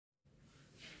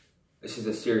This is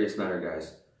a serious matter,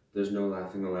 guys. There's no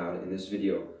laughing allowed in this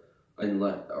video,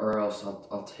 or else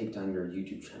I'll take down your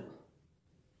YouTube channel.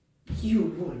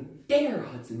 You wouldn't dare,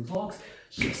 Hudson Vlogs.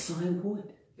 Yes, I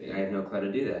would. I have no clue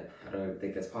to do that. I don't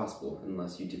think that's possible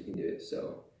unless YouTube can do it,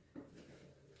 so.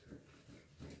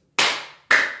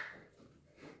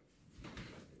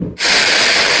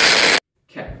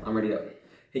 Okay, I'm ready to go.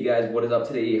 Hey guys, what is up?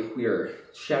 Today we are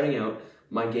shouting out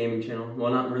my gaming channel.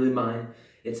 Well, not really mine.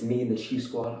 It's me and the Chief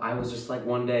Squad. I was just like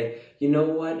one day, you know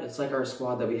what? It's like our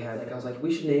squad that we had. Like I was like,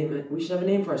 we should have a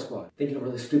name for our squad. Thinking of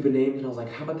really stupid names, and I was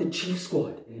like, how about the Chief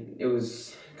Squad? And it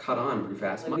was caught on pretty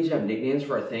fast. We should have nicknames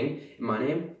for our thing. And my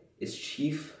name is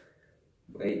Chief.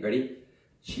 Wait, ready?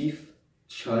 Chief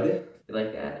Chud. You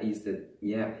like that? I used the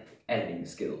editing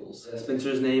skills.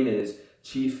 Spencer's name is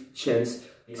Chief Chintz.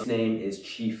 His name is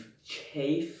Chief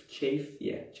Chafe.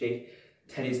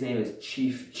 Teddy's name is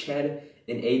Chief Ched.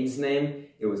 And Aiden's name,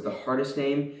 it was the hardest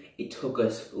name. It took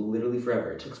us literally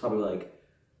forever. It took us probably like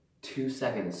 2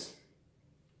 seconds.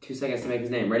 2 seconds to make his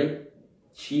name. Ready?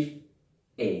 Chief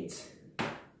AIDS.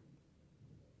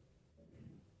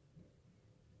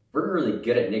 We're really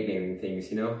good at nicknaming things,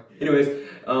 you know? Anyways,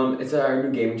 it's our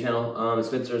new gaming channel.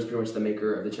 Spencer is pretty much the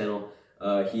maker of the channel.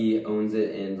 He owns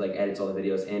it and like edits all the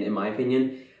videos. And in my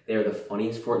opinion, they are the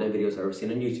funniest Fortnite videos I've ever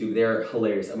seen on YouTube. They're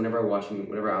hilarious. Whenever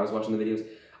I was watching the videos,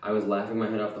 I was laughing my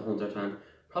head off the whole entire time.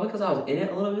 Probably because I was in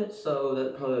it a little bit, so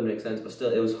that probably would make sense, but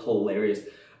still, it was hilarious.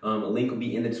 A link will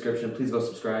be in the description. Please go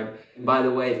subscribe. And by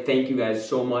the way, thank you guys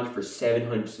so much for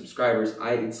 700 subscribers.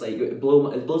 It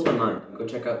blows my mind. Go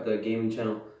check out the gaming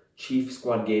channel, Chief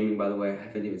Squad Gaming, by the way. I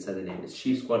haven't even said the name. It's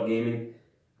Chief Squad Gaming.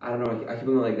 I don't know, I keep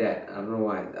going like that. I don't know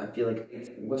why. I feel like,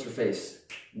 what's her face?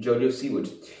 JoJo Seawood.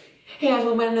 Hey guys,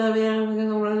 welcome back to another video.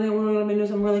 We're gonna be doing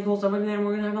some really cool stuff right now.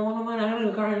 We're gonna have a lot of fun. I have a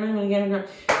new car and I'm gonna get a car.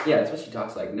 Yeah, that's what she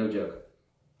talks like, no joke.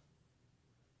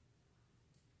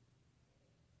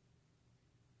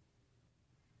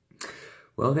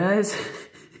 Well guys,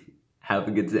 have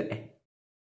a good day.